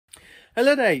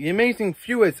Hello there, you amazing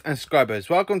viewers and subscribers.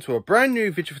 Welcome to a brand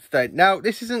new video for today. Now,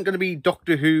 this isn't going to be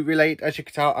Doctor Who related. As you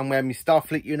can tell, I'm wearing my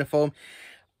Starfleet uniform.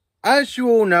 As you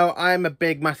all know, I am a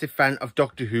big, massive fan of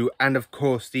Doctor Who and, of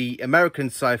course, the American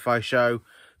sci-fi show,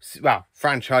 well,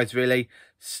 franchise really,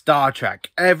 Star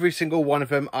Trek. Every single one of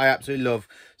them I absolutely love.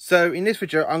 So, in this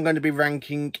video, I'm going to be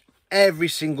ranking every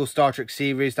single Star Trek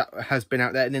series that has been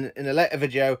out there. And in a later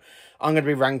video, I'm going to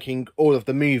be ranking all of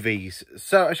the movies.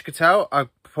 So, as you can tell, I've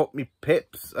put me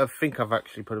pips. I think I've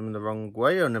actually put them in the wrong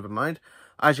way, or never mind.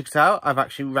 As you can tell, I've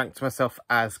actually ranked myself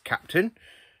as captain.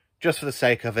 Just for the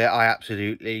sake of it, I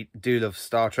absolutely do love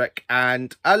Star Trek.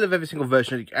 And I love every single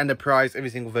version of the Enterprise, every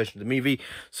single version of the movie.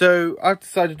 So I've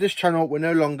decided this channel will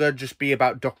no longer just be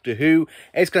about Doctor Who.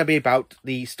 It's going to be about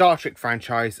the Star Trek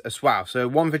franchise as well. So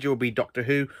one video will be Doctor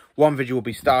Who, one video will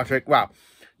be Star Trek. Well,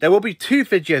 there will be two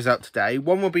videos out today.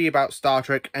 One will be about Star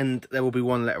Trek, and there will be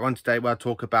one later on today where I'll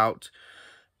talk about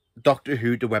Doctor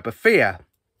Who, The Web of Fear.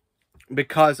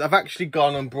 Because I've actually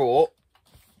gone and brought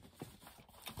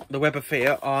The Web of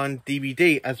Fear on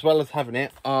DVD, as well as having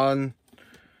it on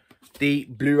the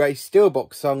Blu-ray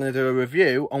Steelbook. So I'm going to do a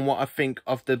review on what I think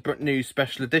of the new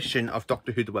special edition of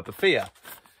Doctor Who, The Web of Fear.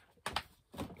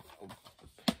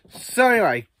 So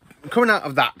anyway, coming out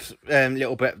of that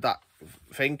little bit of that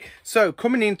thing, so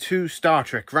coming into Star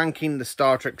Trek, ranking the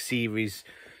Star Trek series.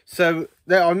 So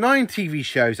there are 9 TV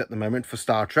shows at the moment for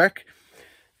Star Trek.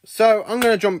 So I'm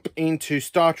going to jump into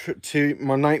Star Trek, to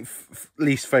my 9th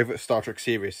least favourite Star Trek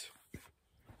series.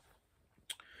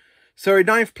 So in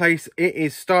 9th place, it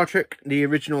is Star Trek, the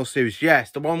original series. Yes,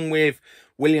 the one with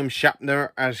William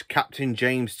Shatner as Captain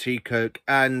James T. Kirk.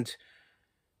 And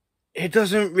it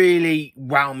doesn't really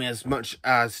wow me as much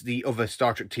as the other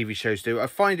Star Trek TV shows do. I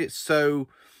find it so...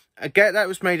 I get that it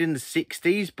was made in the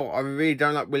 60s, but I really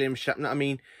don't like William Shatner. I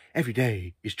mean, every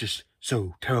day is just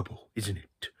so terrible, isn't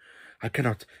it? I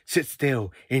cannot sit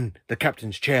still in the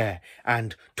captain's chair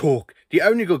and talk. The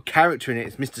only good character in it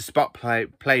is Mr. Spock,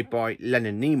 played by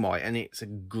Leonard Nimoy, and it's a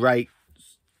great...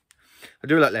 I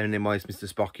do like Leonard Nimoy as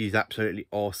Mr. Spock. He's absolutely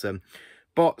awesome.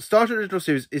 But Star Trek Original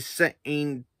Series is set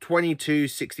in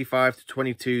 2265 to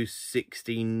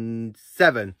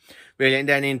 2267, really, and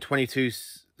then in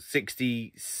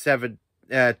 2267...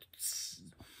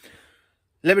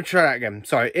 let me try that again.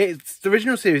 Sorry, it's the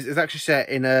original series is actually set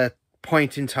in a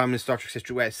point in time in Star Trek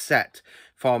history where it's set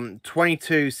from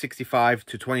 2265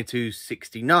 to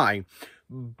 2269,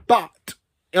 but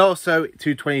also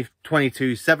to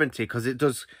 2270, because it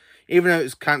does, even though it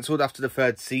was cancelled after the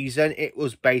 3rd season, it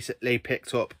was basically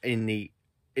picked up in the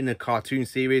cartoon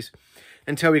series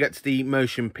until we get to the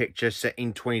motion picture set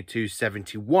in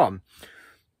 2271.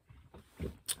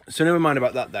 So never mind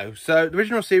about that though. So the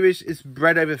original series is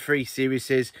spread over 3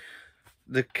 series.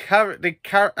 The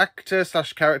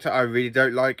actor/character I really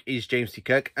don't like is James T.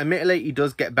 Kirk. Admittedly, he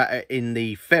does get better in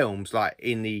the films, like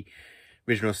in the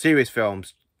original series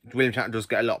films. William Shatner does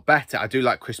get a lot better. I do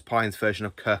like Chris Pine's version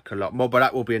of Kirk a lot more, but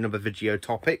that will be another video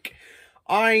topic.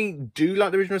 I do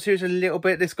like the original series a little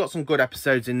bit. It's got some good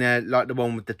episodes in there, like the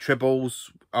one with the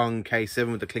Tribbles on K7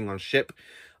 with the Klingon ship.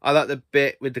 I like the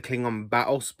bit with the Klingon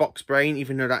battle, Spock's brain,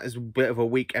 even though that is a bit of a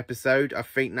weak episode. I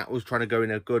think that was trying to go in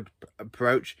a good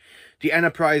approach. The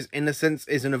Enterprise Innocence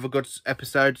is another good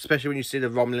episode, especially when you see the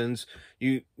Romulans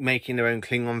making their own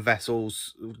Klingon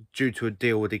vessels due to a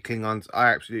deal with the Klingons. I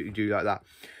absolutely do like that.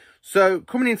 So,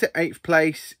 coming into 8th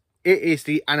place, it is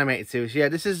the animated series. Yeah,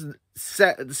 this is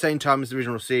set at the same time as the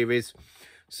original series.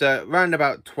 So, around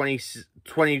about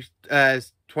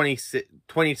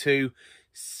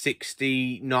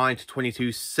 2269 to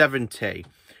 2270,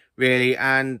 really,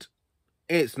 and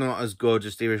it's not as good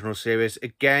as the original series.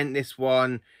 Again, this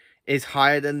one is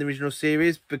higher than the original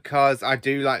series because I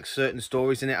do like certain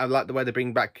stories in it. I like the way they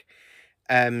bring back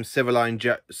Civilized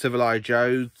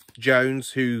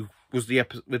Jones, who was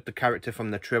with the character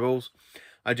from the Tribbles.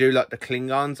 I do like the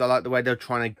Klingons. I like the way they're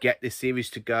trying to get this series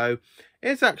to go.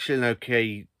 It's actually an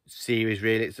okay series,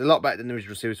 really. It's a lot better than the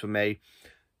original series for me.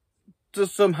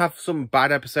 Does some have some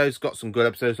bad episodes, got some good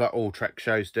episodes like all Trek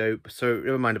shows do, so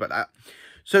never mind about that.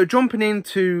 So jumping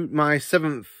into my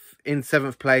 7th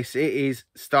place, it is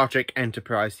Star Trek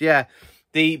Enterprise. Yeah,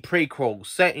 the prequel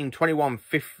set in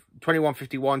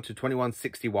 2151 to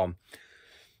 2161,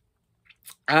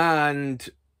 and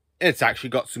it's actually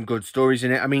got some good stories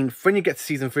in it. I mean, when you get to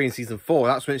season 3 and season 4,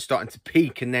 that's when it's starting to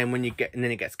peak, and then it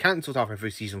gets cancelled halfway through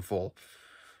season 4.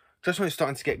 That's when it's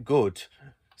starting to get good.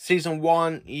 Season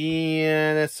 1,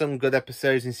 yeah, there's some good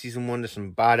episodes in Season 1. There's some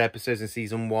bad episodes in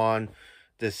Season 1.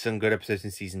 There's some good episodes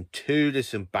in Season 2. There's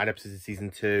some bad episodes in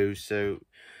Season 2. So,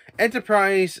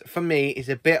 Enterprise, for me, is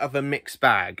a bit of a mixed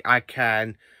bag. I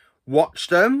can watch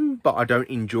them, but I don't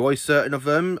enjoy certain of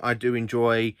them. I do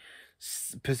enjoy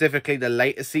specifically the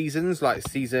later seasons, like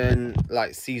season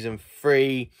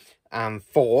 3 and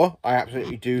 4. I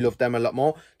absolutely do love them a lot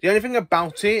more. The only thing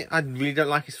about it I really don't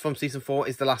like is from season 4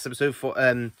 is the last episode for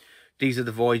These Are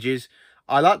the Voyages.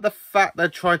 I like the fact they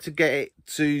tried to get it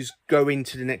to go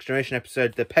into the Next Generation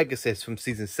episode, the Pegasus from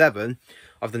season 7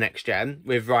 of the Next Gen,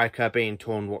 with Riker being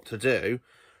torn what to do.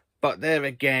 But there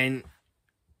again,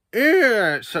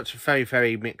 it's such a very,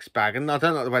 very mixed bag. And I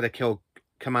don't like the way they kill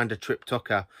Commander Trip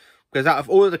Tucker. Because out of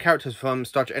all of the characters from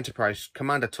Star Trek Enterprise,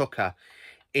 Commander Tucker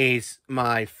is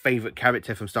my favourite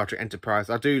character from Star Trek Enterprise.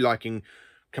 I do like him.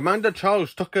 Commander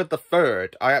Charles Tucker III.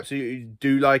 I absolutely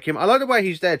do like him. I like the way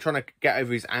he's there trying to get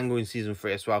over his anger in season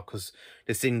 3 as well, because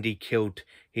the Cindy killed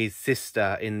his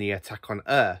sister in the attack on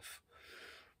Earth.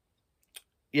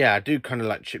 Yeah, I do kind of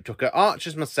like Chip Tucker.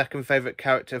 Archer's my second favourite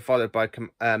character, followed by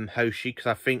Hoshi, because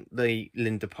I think the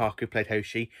Linda Park who played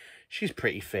Hoshi, she's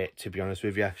pretty fit, to be honest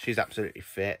with you. She's absolutely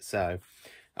fit, so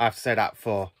I have to say that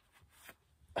for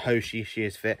Hoshi, she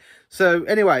is fit. So,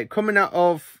 anyway, coming out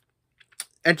of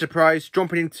Enterprise,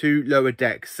 jumping into Lower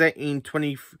Decks, set in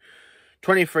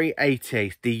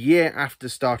 2380, the year after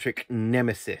Star Trek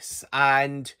Nemesis.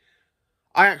 And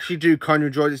I actually do kind of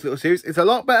enjoy this little series. It's a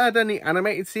lot better than the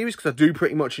animated series, because I do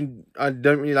pretty much, I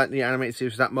don't really like the animated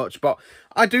series that much, but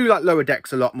I do like Lower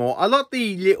Decks a lot more. I like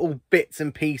the little bits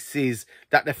and pieces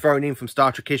that they're throwing in from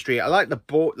Star Trek history. I like the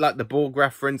Borg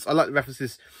reference. I like the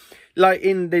references, like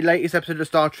in the latest episode of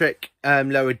Star Trek,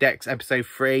 Lower Decks, episode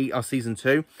 3 of season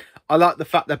 2. I like the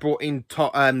fact they brought in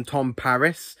Tom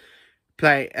Paris.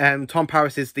 Tom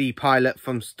Paris is the pilot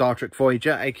from Star Trek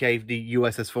Voyager, aka the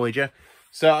USS Voyager.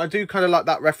 So I do kind of like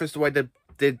that reference, the way they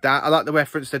did that. I like the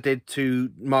reference they did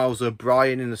to Miles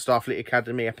O'Brien in the Starfleet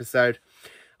Academy episode.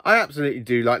 I absolutely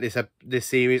do like this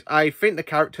series. I think the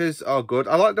characters are good.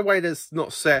 I like the way that's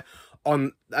not set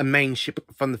on a main ship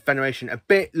from the Federation, a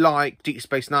bit like Deep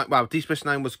Space Nine. Well, Deep Space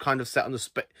Nine was kind of set on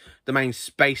the main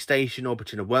space station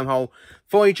orbiting a wormhole.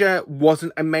 Voyager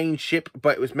wasn't a main ship,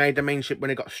 but it was made a main ship when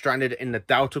it got stranded in the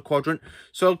Delta Quadrant.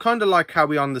 So kind of like how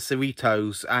we on the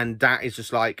Cerritos, and that is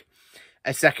just like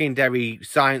a secondary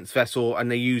science vessel, and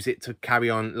they use it to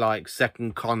carry on like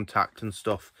Second Contact and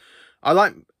stuff. I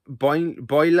like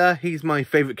Boiler. He's my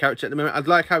favourite character at the moment. I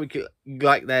like how he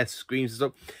like their screams and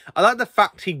stuff. I like the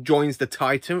fact he joins the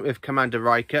Titan with Commander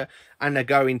Riker, and they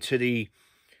go into the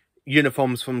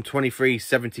uniforms from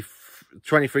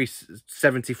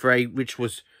 2373, which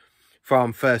was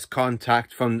from First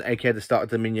Contact, from aka the start of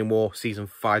Dominion War, season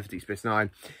 5 of Deep Space Nine.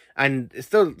 And it's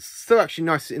still actually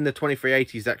nice in the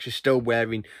 2380s, actually still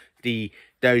wearing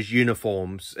those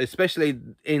uniforms, especially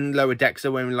in Lower Decks.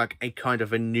 They're wearing like a kind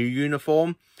of a new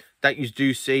uniform that you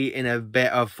do see in a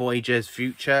bit of Voyager's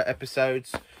future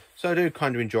episodes. So I do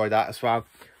kind of enjoy that as well.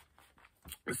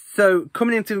 So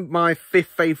coming into my 5th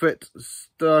favourite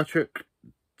Star Trek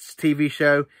TV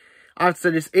show, I'd say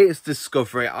this is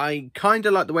Discovery. I kind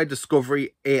of like the way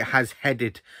Discovery it has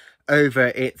headed over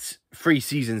its 3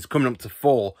 seasons, coming up to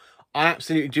 4. I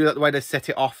absolutely do like the way they set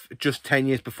it off just 10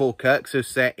 years before Kirk, so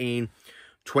set in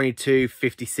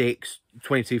 2256,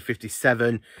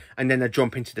 2257, and then they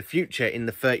jump into the future in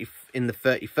the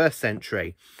 31st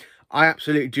century. I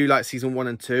absolutely do like season 1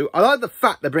 and 2. I like the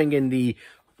fact they bring in the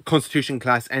Constitution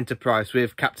class Enterprise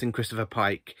with Captain Christopher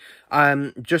Pike.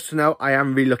 Just to know, I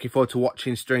am really looking forward to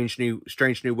watching Strange New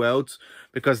Worlds,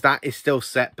 because that is still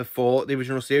set before the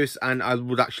original series, and I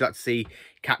would actually like to see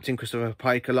Captain Christopher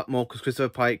Pike a lot more, because Christopher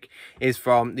Pike is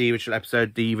from the original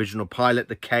episode, the original pilot,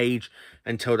 The Cage,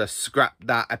 until they scrapped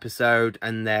that episode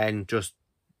and then just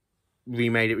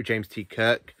remade it with James T.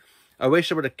 Kirk. I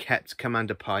wish I would have kept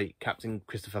Commander Pike, Captain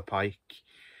Christopher Pike.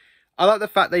 I like the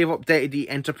fact they've updated the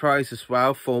Enterprise as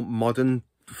well for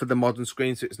the modern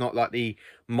screen, so it's not like the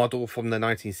model from the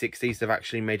 1960s. They've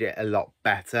actually made it a lot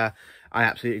better. I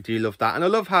absolutely do love that. And I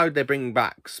love how they bring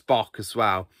back Spock as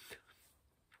well.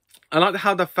 I like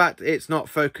how the fact it's not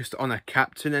focused on a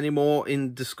captain anymore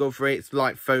in Discovery. It's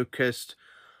like focused,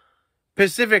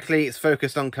 specifically it's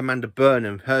focused on Commander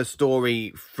Burnham, her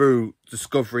story through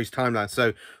Discovery's timeline.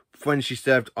 So when she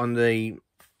served on the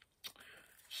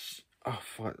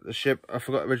ship, I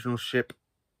forgot the original ship,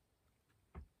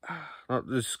 not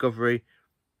the Discovery,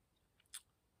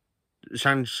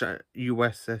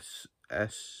 USS.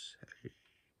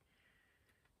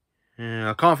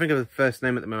 I can't think of the first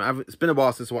name at the moment. It's been a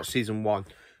while since I watched season 1,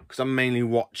 because I'm mainly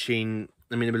watching,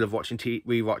 I'm in the middle of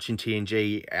rewatching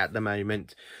TNG at the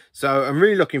moment. So I'm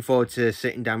really looking forward to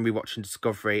sitting down rewatching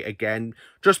Discovery again.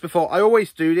 Just before, I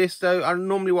always do this though, I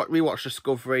normally rewatch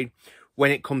Discovery when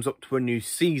it comes up to a new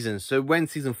season. So when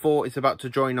season 4 is about to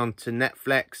join on to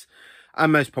Netflix, I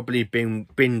most probably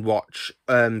binge watch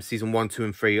season 1, 2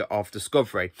 and 3 of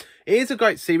Discovery. It is a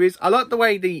great series. I like the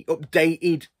way they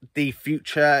updated the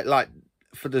future, like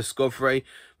for Discovery,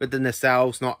 with the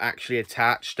nacelles not actually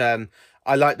attached.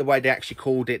 I like the way they actually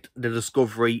called it the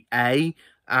Discovery A.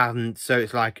 So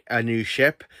it's like a new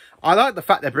ship. I like the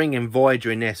fact they're bringing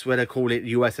Voyager in this, where they call it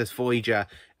USS Voyager,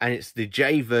 and it's the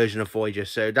J version of Voyager.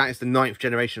 So that is the 9th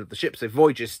generation of the ship. So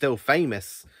Voyager is still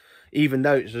famous, even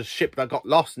though it's a ship that got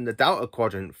lost in the Delta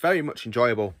Quadrant. Very much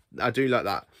enjoyable. I do like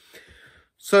that.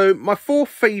 So my 4th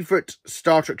favourite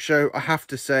Star Trek show, I have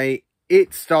to say,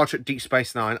 it's Star Trek Deep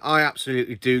Space Nine. I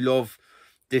absolutely do love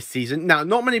this season. Now,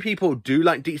 not many people do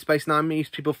like Deep Space Nine.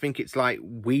 Most people think it's like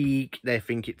weak. They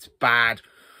think it's bad.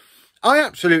 I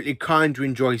absolutely kind of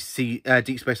enjoy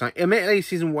Deep Space Nine. Admittedly,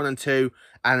 season 1 and 2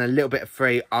 and a little bit of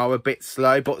 3 are a bit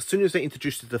slow, but as soon as they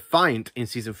introduce the Defiant in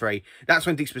season 3, that's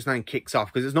when Deep Space Nine kicks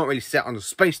off, because it's not really set on the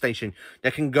space station.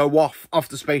 They can go off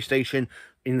the space station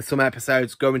in some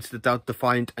episodes, go into the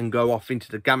Defiant and go off into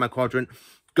the Gamma Quadrant,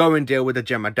 go and deal with the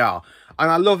Jem'Hadar.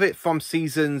 And I love it from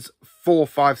seasons 4,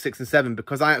 5, 6 and 7,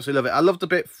 because I absolutely love it. I love the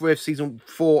bit with season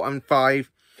 4 and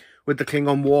 5 with the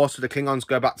Klingon War. So the Klingons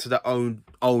go back to their own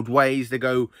old ways. They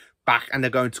go back and they're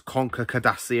going to conquer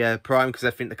Cardassia Prime, because I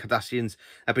think the Cardassians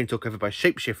have been took over by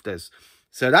shapeshifters.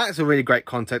 So that is a really great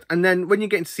concept. And then when you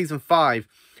get into season 5,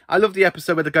 I love the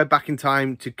episode where they go back in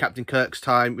time to Captain Kirk's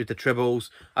time with the Tribbles.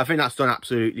 I think that's done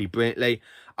absolutely brilliantly.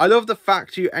 I love the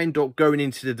fact you end up going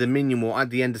into the Dominion War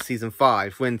at the end of season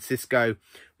 5, when Sisko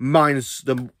mines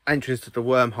the entrance to the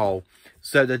wormhole.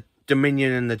 So the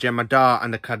Dominion and the Jem'Hadar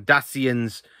and the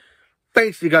Cardassians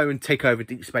basically go and take over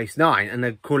Deep Space Nine, and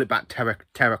they call it back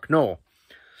Terok Nor.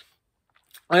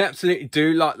 I absolutely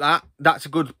do like that. That's a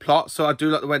good plot. So I do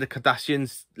like the way the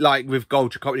Cardassians, like with Gul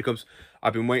Dukat, when he comes,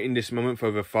 I've been waiting this moment for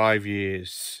over 5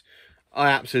 years.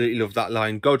 I absolutely love that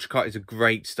line. Gul Dukat is a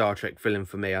great Star Trek villain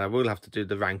for me, and I will have to do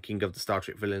the ranking of the Star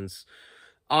Trek villains.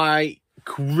 I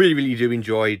really do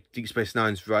enjoy Deep Space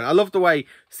Nine's run. I love the way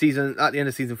at the end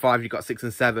of season 5, you got 6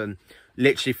 and 7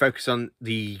 literally focus on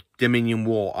the Dominion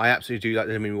War. I absolutely do like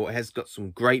the Dominion War. It has got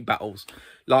some great battles.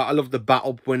 Like, I love the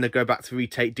battle when they go back to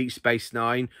retake Deep Space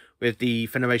Nine with the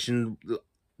Federation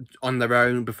on their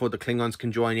own before the Klingons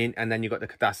can join in, and then you got the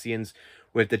Cardassians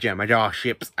with the Jem'Hadar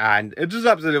ships, and it just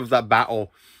absolutely love that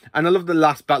battle. And I love the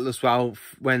last battle as well,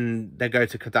 when they go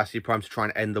to Cardassia Prime to try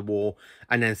and end the war,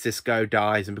 and then Sisko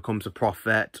dies and becomes a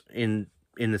prophet in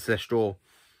the Celestial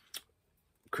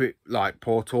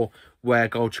portal, where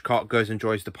Gul Dukat goes and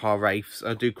joins the Par-Wraiths.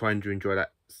 I do kind of enjoy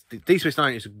that. Deep Space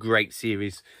Nine is a great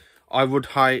series. I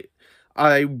wouldn't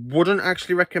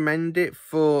actually recommend it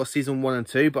for season 1 and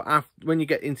 2, but when you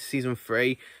get into season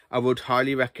 3, I would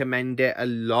highly recommend it a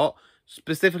lot.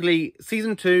 Specifically,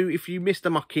 season 2, if you missed the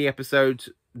Maquis episode,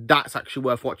 that's actually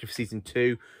worth watching for season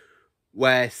 2.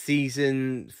 Where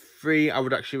season 3, I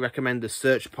would actually recommend the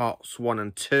Search parts 1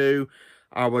 and 2.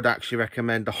 I would actually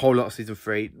recommend the whole lot of season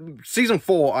 3. Season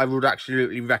 4, I would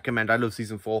absolutely recommend. I love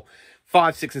season 4.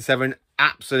 5, 6 and 7,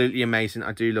 absolutely amazing.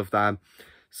 I do love them.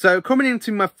 So, coming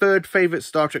into my 3rd favourite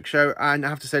Star Trek show, and I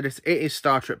have to say this, it is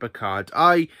Star Trek Picard.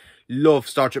 I love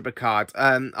Star Trek Picard.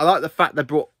 I like the fact they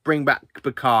bring back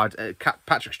Picard,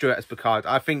 Patrick Stewart as Picard.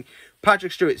 I think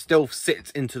Patrick Stewart still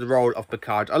sits into the role of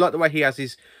Picard. I like the way he has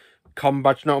his comm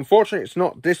badge. Now, unfortunately, it's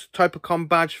not this type of comm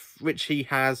badge which he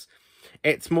has.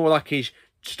 It's more like his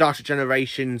Star Trek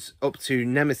Generations up to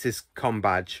Nemesis comm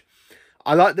badge.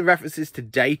 I like the references to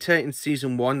Data in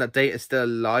season 1, that Data's still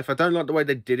alive. I don't like the way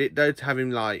they did it, though, to have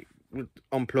him, like,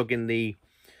 unplugging the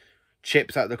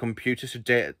chips out of the computer so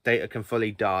Data can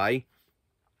fully die.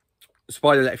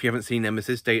 Spoiler alert, if you haven't seen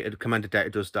Nemesis, Commander Data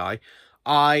does die.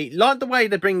 I like the way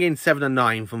they bring in 7 and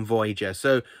 9 from Voyager.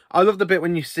 So, I love the bit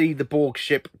when you see the Borg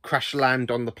ship crash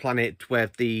land on the planet where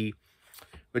the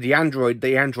android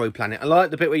planet. I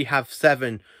like the bit where you have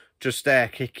 7 just there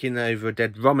kicking over a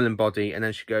dead Romulan body, and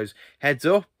then she goes, heads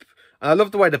up. And I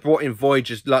love the way they brought in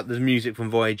Voyager's, like the music from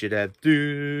Voyager there.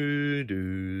 Do,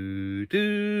 do,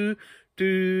 do,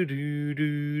 do, do,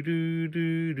 do,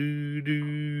 do, do,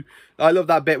 do. I love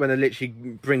that bit when they literally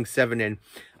bring 7 in.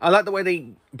 I like the way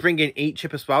they bring in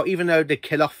E-Chip as well, even though they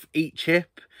kill off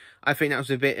E-Chip. I think that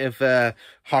was a bit of a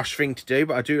harsh thing to do,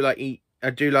 but I do like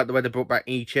the way they brought back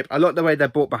E-Chip. I like the way they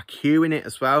brought back Hugh in it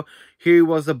as well. Hugh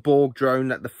was a Borg drone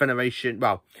that the Federation,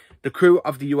 well, the crew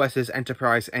of the USS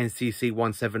Enterprise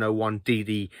NCC-1701D,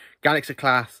 the Galaxy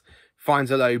class,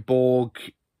 finds a low Borg,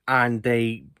 and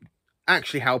they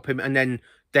actually help him. And then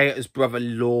Data's brother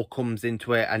Lore comes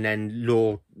into it, and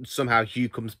then somehow Hugh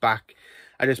comes back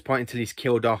at this point until he's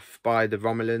killed off by the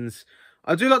Romulans.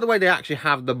 I do like the way they actually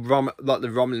have the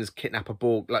Romulans kidnap a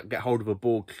Borg, like get hold of a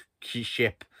Borg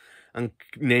ship and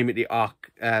name it the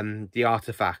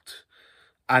artifact.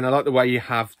 And I like the way you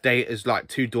have Data's like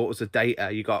two daughters of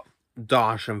Data. You got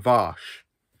Darsh and Vash.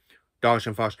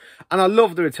 And I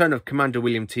love the return of Commander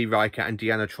William T. Riker and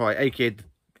Deanna Troi, aka,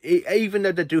 even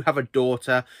though they do have a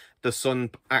daughter, the son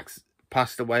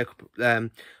passed away.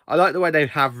 I like the way they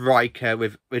have Riker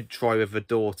with Troi with a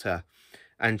daughter.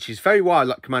 And she's very wild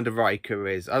like Commander Riker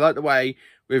is. I like the way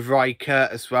with Riker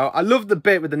as well. I love the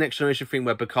bit with the Next Generation thing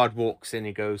where Picard walks in,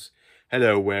 he goes,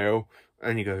 "Hello, Will."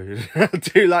 And he goes, I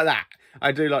do like that.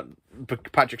 I do like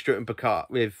Patrick Stewart and Picard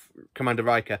with Commander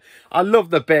Riker. I love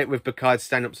the bit with Picard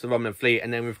standing up to the Romulan fleet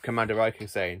and then with Commander Riker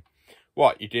saying,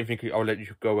 "What, you didn't think I'll let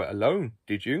you go it alone,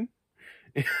 did you?"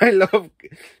 I love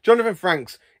Jonathan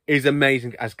Frakes is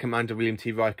amazing as Commander William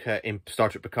T. Riker in Star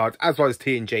Trek Picard, as well as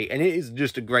TNG, and it is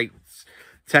just a great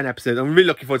 10 episodes. I'm really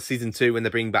looking forward to season 2 when they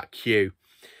bring back Q.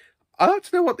 I'd like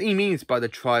to know what he means by the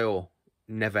trial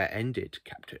never ended,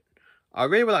 Captain. I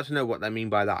really would like to know what they mean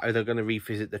by that. Are they going to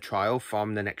revisit the trial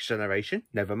from the Next Generation?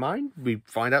 Never mind. We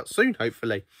find out soon,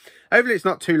 hopefully. Hopefully it's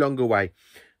not too long away.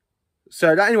 So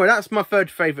anyway, that's my third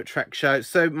favourite Trek show.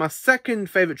 So my second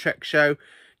favourite Trek show.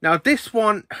 Now this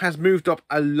one has moved up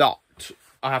a lot.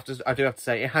 I do have to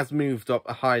say, it has moved up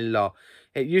a high lot.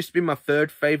 It used to be my third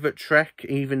favourite Trek,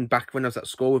 even back when I was at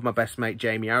school with my best mate,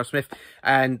 Jamie Arrowsmith.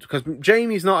 And because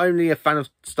Jamie's not only a fan of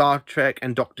Star Trek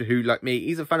and Doctor Who like me,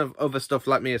 he's a fan of other stuff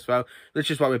like me as well, which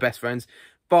is why we're best friends.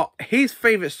 But his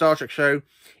favourite Star Trek show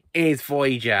is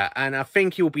Voyager, and I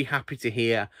think you'll be happy to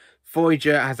hear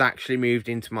Voyager has actually moved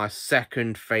into my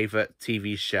second favourite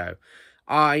TV show.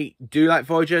 I do like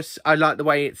Voyager. I like the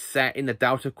way it's set in the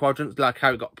Delta Quadrant, like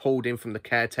how it got pulled in from the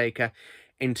Caretaker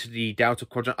into the Delta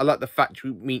Quadrant. I like the fact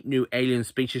we meet new alien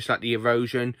species like the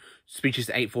Erosion, species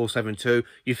 8472.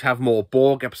 You have more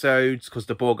Borg episodes because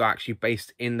the Borg are actually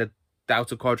based in the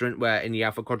Delta Quadrant, where in the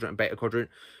Alpha Quadrant and Beta Quadrant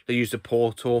they use the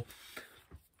portal.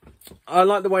 I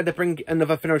like the way they bring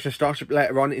another Federation starship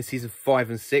later on in season 5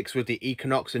 and 6 with the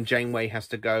Equinox, and Janeway has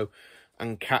to go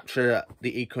and capture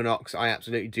the Equinox. I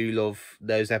absolutely do love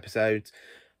those episodes.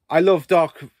 I love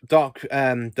Dark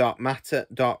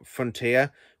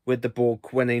Frontier with the Borg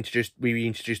when we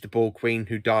introduced the Borg Queen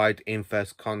who died in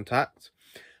First Contact.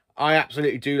 I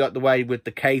absolutely do like the way with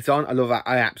the Kazon.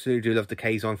 I absolutely do love the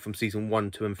Kazon from season 1,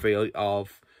 2, and 3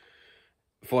 of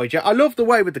Voyager. I love the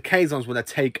way with the Kazons when they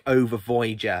take over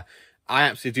Voyager. I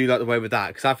absolutely do like the way with that,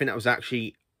 because I think that was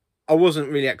actually, I wasn't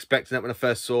really expecting that when I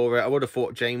first saw it. I would have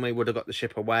thought Janeway would have got the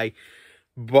ship away,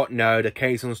 but no, the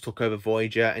Kazons took over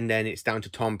Voyager, and then it's down to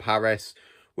Tom Paris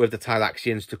with the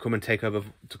Talaxians to come and take over,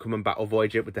 to come and battle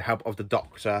Voyager with the help of the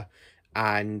Doctor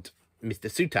and Mr.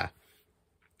 Suter.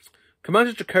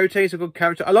 Commander Chakotay is a good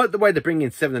character. I like the way they bring in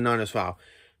 7 and 9 as well.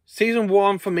 Season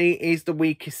 1 for me is the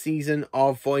weakest season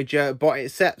of Voyager, but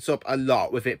it sets up a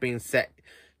lot with it being set,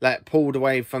 like, pulled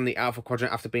away from the Alpha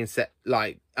Quadrant after being set,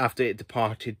 like, after it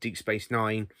departed Deep Space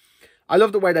Nine. I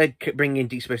love the way they bring in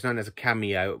Deep Space Nine as a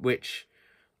cameo, which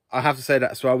I have to say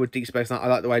that as well with Deep Space Nine. I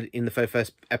like the way in the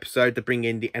first episode they bring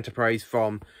in the Enterprise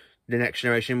from the Next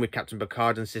Generation with Captain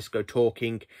Picard and Sisko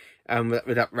talking,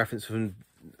 with that reference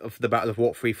of the Battle of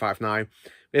Warp 359.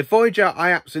 With Voyager,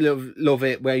 I absolutely love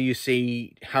it where you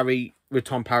see Harry, with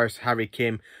Tom Paris, Harry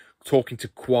Kim, talking to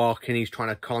Quark and he's trying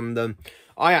to con them.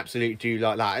 I absolutely do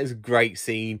like that. It's a great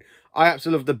scene. I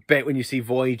absolutely love the bit when you see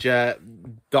Voyager,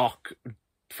 Doc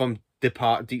from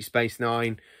Deep Space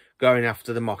Nine, going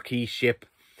after the Maquis ship.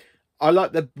 I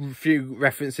like the few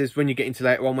references when you get into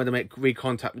later on when they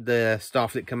recontact the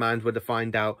Starfleet Command, where they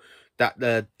find out that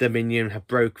the Dominion have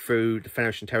broke through the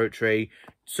Federation territory,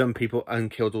 some people,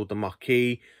 and killed all the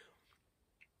Maquis.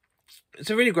 It's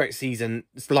a really great season.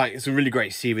 It's a really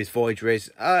great series, Voyager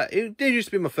is. It did used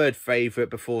to be my third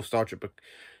favourite before Star Trek, but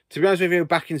to be honest with you,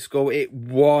 back in school, it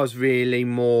was really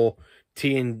more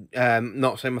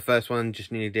not saying my first one,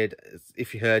 just nearly did.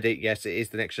 If you heard it, yes, it is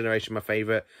the Next Generation, my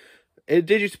favourite. It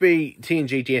did used to be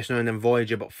TNG, DS9, and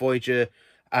Voyager, but Voyager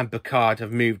and Picard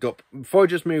have moved up.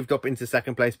 Voyager's moved up into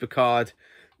second place. Picard,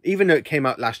 even though it came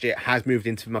out last year, it has moved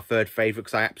into my third favourite,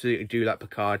 because I absolutely do like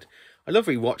Picard. I love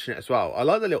rewatching it as well. I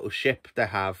like the little ship they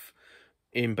have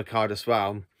in Picard as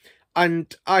well.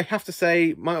 And I have to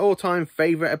say, my all-time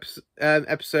favourite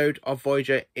episode of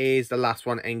Voyager is the last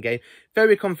one, Endgame.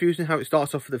 Very confusing how it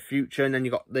starts off for the future, and then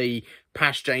you got the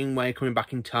past Janeway coming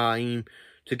back in time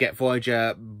to get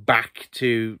Voyager back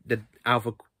to the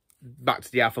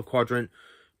Alpha Quadrant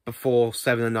before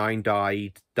 7 and 9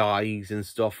 dies and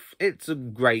stuff. It's a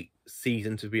great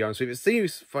season, to be honest with you. It's a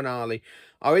series finale.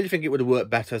 I really think it would have worked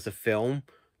better as a film,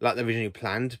 like they originally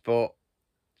planned, but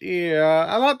Yeah,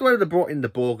 I like the way they brought in the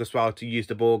Borg as well to use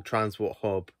the Borg transport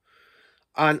hub.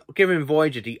 And giving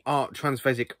Voyager the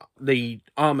transphasic, the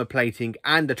armor plating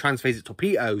and the transphasic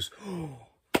torpedoes.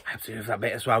 I absolutely love that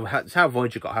bit as well. That's how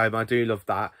Voyager got home. I do love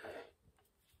that.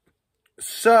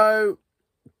 So,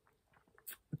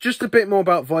 just a bit more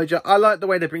about Voyager. I like the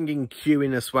way they're bringing Q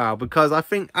in as well, because I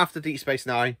think after Deep Space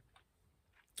Nine,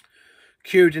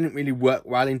 Q didn't really work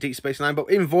well in Deep Space Nine,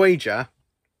 but in Voyager,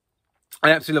 I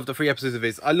absolutely love the 3 episodes of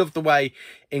his. I love the way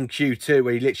in Q2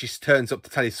 where he literally turns up to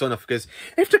tell his son off because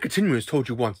if the Continuum has told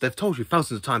you once, they've told you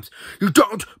thousands of times, you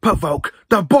don't provoke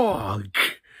the Borg.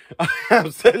 I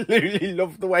absolutely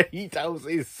love the way he tells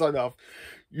his son off,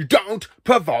 you don't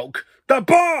provoke the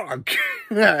Borg.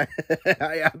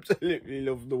 I absolutely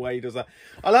love the way he does that.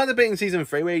 I like the bit in season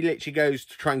 3 where he literally goes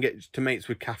to try and get to mates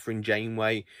with Catherine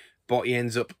Janeway, but he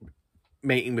ends up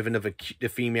mating with the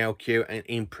female Q and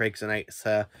impregnates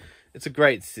her. That's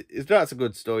a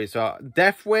good story. So,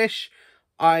 Death Wish,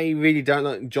 I really don't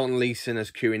like John Leeson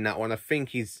as Q in that one. I think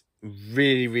he's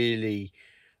really, really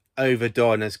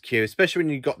overdone as Q, especially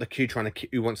when you got the Q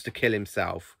who wants to kill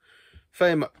himself.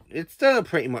 It's still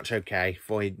pretty much okay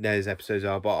for those episodes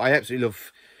are, but I absolutely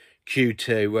love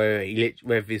Q2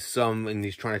 where his son and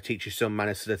he's trying to teach his son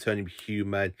manners so they turn him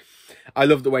human. I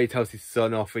love the way he tells his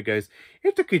son off. He goes,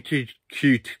 if the Q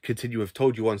Continuum have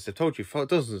told you once, they've told you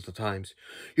dozens of times,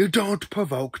 you don't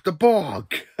provoke the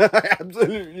Borg. I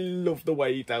absolutely love the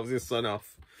way he tells his son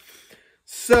off.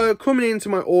 So, coming into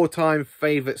my all-time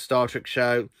favourite Star Trek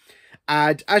show,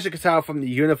 and as you can tell from the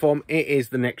uniform, it is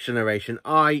The Next Generation.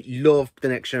 I love The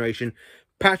Next Generation.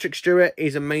 Patrick Stewart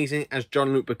is amazing as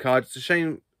Jean-Luc Picard. It's a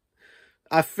shame.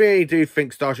 I really do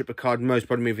think Star Trek Picard most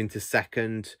probably move into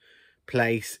second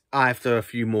place after a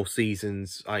few more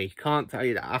seasons. I can't tell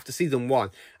you that. After season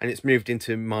 1, and it's moved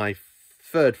into my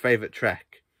 3rd favourite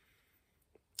Trek.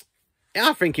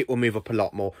 I think it will move up a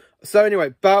lot more. So anyway,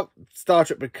 about Star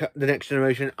Trek The Next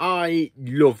Generation, I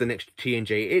love the next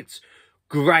TNG. It's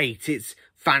great. It's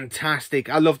fantastic.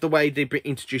 I love the way they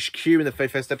introduced Q in the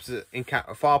first episode in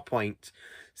Farpoint.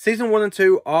 Season 1 and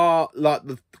 2 are like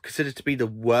considered to be the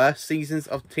worst seasons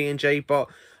of TNG, but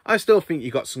I still think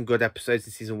you got some good episodes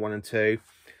in season 1 and 2.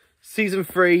 Season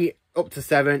 3 up to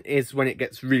 7 is when it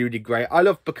gets really, really great. I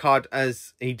love Picard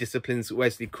as he disciplines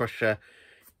Wesley Crusher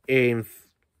in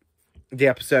the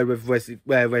episode with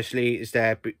where Wesley is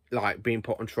there, like being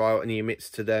put on trial, and he admits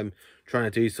to them trying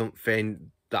to do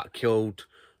something that killed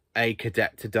a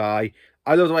cadet to die.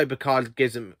 I love the way Picard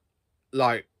gives him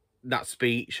like that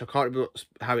speech. I can't remember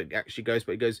how it actually goes,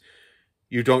 but he goes,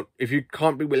 if you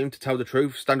can't be willing to tell the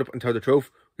truth, stand up and tell the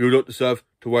truth. You don't deserve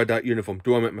to wear that uniform.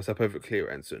 Do I make myself perfectly clear,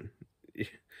 Ensign?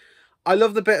 I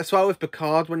love the bit as well with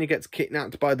Picard when he gets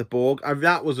kidnapped by the Borg.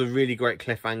 That was a really great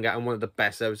cliffhanger and one of the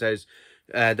best episodes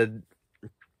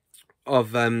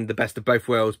the Best of Both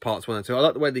Worlds parts 1 and 2. I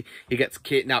like the way he gets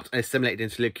kidnapped and assimilated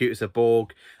into Locutus of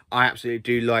Borg. I absolutely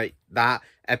do like that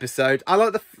episode. I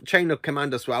like the chain of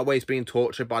command as well, where he's being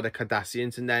tortured by the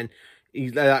Cardassians, and then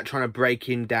he's like trying to break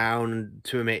him down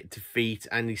to admit defeat,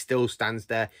 and he still stands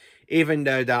there. Even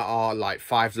though there are like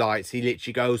 5 lights, he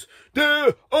literally goes,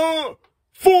 there are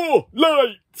 4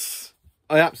 lights!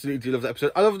 I absolutely do love that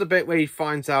episode. I love the bit where he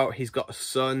finds out he's got a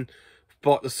son,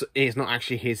 but it's not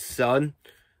actually his son.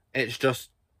 It's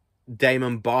just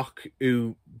Damon Bach,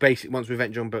 who basically wants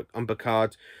revenge on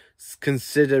Picard,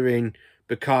 considering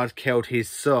Picard killed his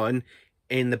son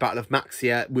in the Battle of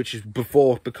Maxia, which is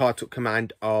before Picard took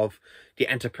command of the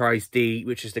Enterprise D,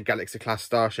 which is the Galaxy-class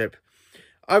starship.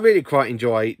 I really quite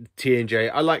enjoy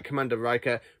TNG. I like Commander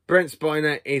Riker. Brent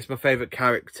Spiner is my favourite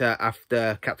character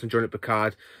after Captain Jean-Luc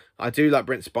Picard. I do like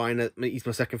Brent Spiner. He's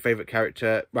my second favourite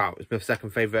character. Well, he's my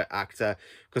second favourite actor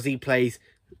because he plays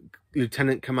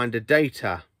Lieutenant Commander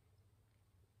Data.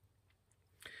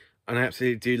 And I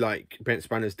absolutely do like Brent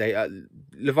Spiner's Data.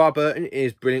 LeVar Burton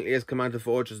is brilliantly as Commander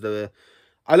Forge. I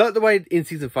like the way in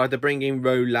season 5 they're bringing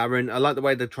Ro Laren. I like the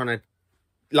way they're trying to,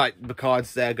 like,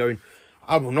 Picard's there going,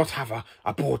 I will not have her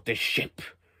aboard this ship.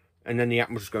 And then the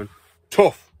Admiral's just going,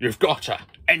 tough, you've got her.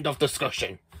 End of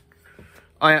discussion.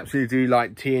 I absolutely do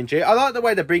like TNG. I like the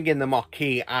way they bring in the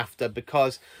Maquis after,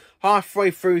 because halfway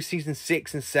through season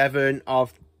 6 and 7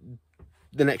 of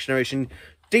The Next Generation,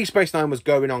 Deep Space Nine was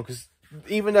going on, because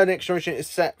even though The Next Generation is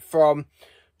set from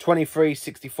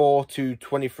 2364 to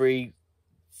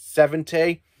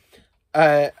 2370,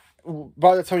 by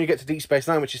the time you get to Deep Space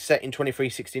Nine, which is set in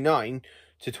 2369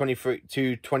 to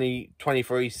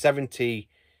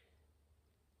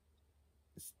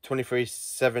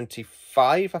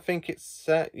 2375, I think it's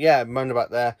set. Yeah, around about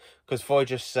there, because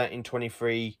Voyager's set in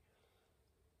 23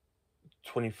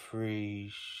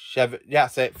 yeah,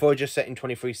 that's it. Voyager set in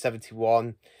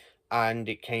 2371, and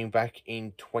it came back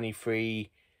in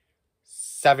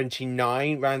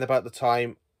 2379, round about the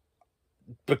time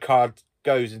Picard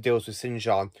goes and deals with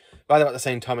Sinjan. Right about the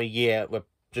same time of year,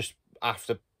 just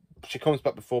after she comes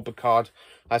back before Picard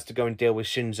has to go and deal with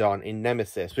Shinzon in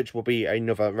Nemesis, which will be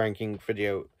another ranking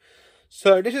video.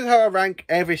 So this is how I rank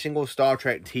every single Star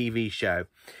Trek TV show.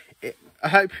 I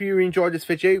hope you enjoyed this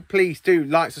video. Please do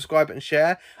like, subscribe and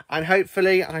share. And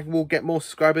hopefully I will get more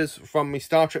subscribers from my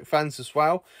Star Trek fans as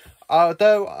well.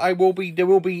 Though there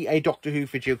will be a Doctor Who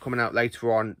video coming out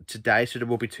later on today. So there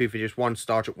will be 2 videos, one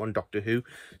Star Trek, one Doctor Who.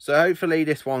 So hopefully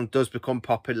this one does become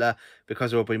popular,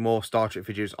 because there will be more Star Trek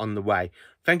videos on the way.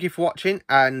 Thank you for watching,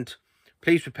 and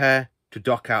please prepare to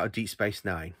dock out of Deep Space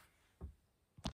Nine.